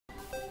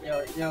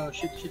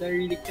Should I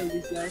really kill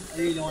this guy? I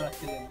really don't wanna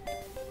kill him.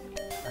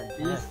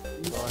 Please?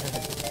 Go ahead.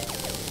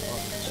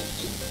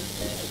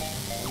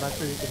 I'm not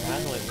sure you can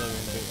handle it though.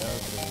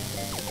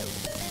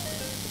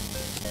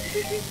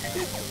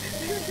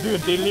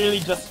 Dude, they literally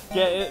just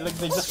get it, like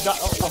they just got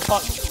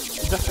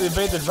just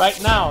invaded right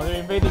now. They're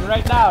invading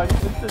right now,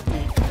 just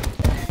instantly.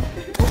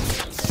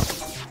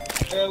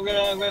 I'm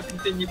gonna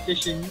continue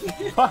fishing.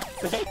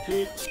 Fuck's sake,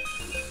 dude.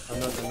 I'm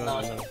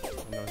not.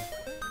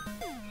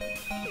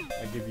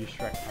 I give you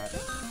Shrek hat.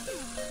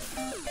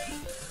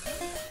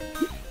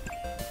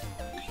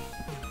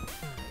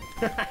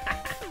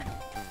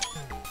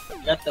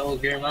 Got the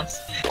ogre mask.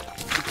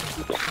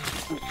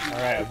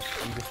 Alright,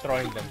 I'm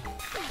destroying them.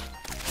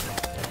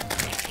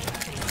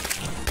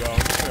 Yo, I'm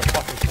just gonna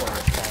fucking throw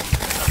it.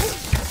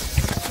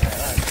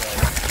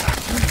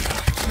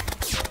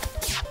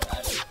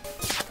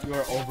 You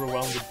are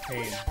overwhelmed with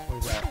pain. What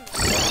is that?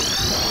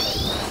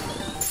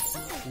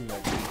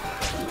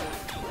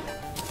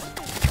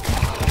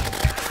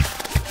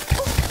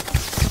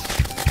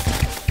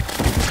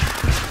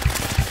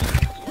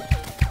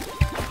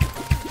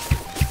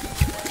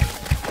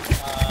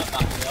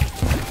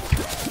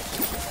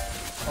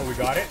 Oh, we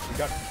got it? We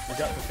got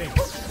the thing.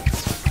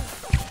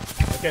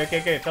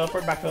 Okay.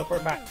 Teleport back.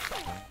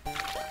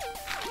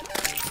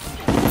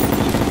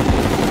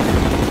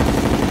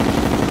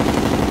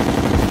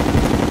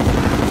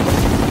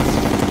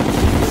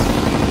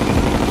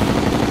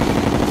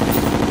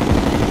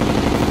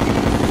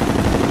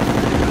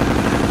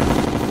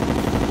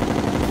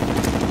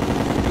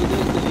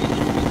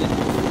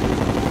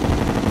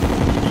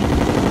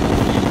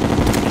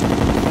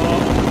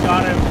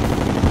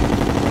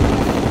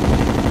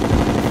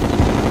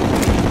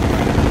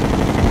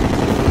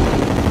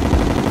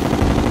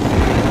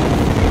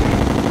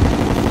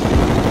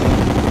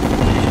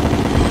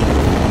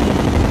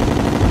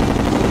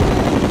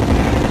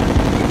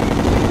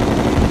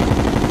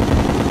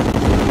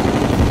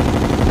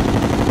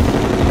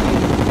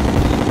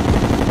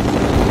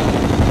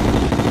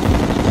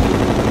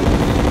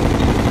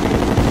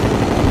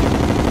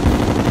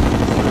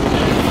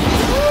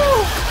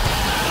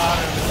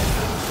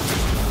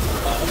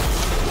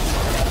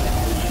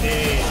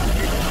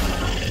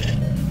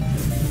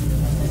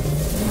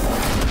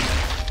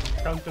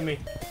 Come to me.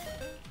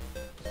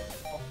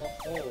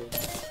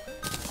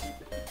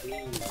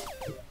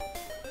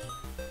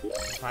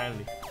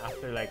 Finally,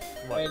 after like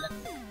what,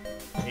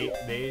 8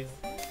 days?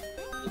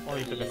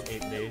 Only took us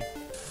 8 days.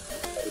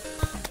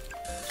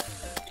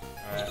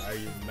 Alright, are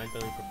you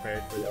mentally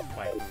prepared for this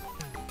fight?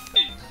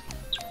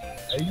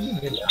 Are you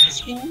even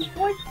asking me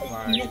what?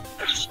 Fine.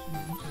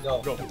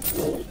 Go.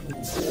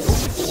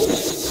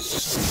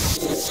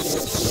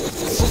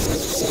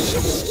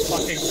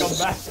 Fucking come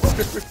back.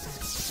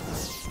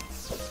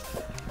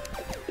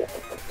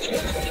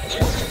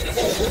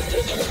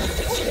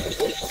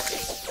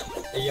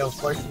 Hey, yo,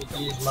 force me to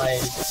use my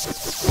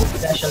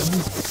special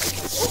move.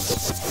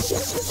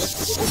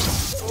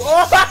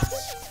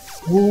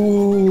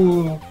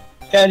 Ooh,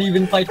 can't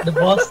even fight the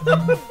boss,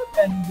 dude.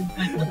 Can't even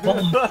fight the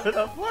boss. What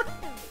the fuck?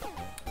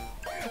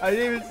 I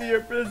didn't even see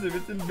your prism.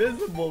 It's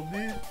invisible,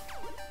 dude.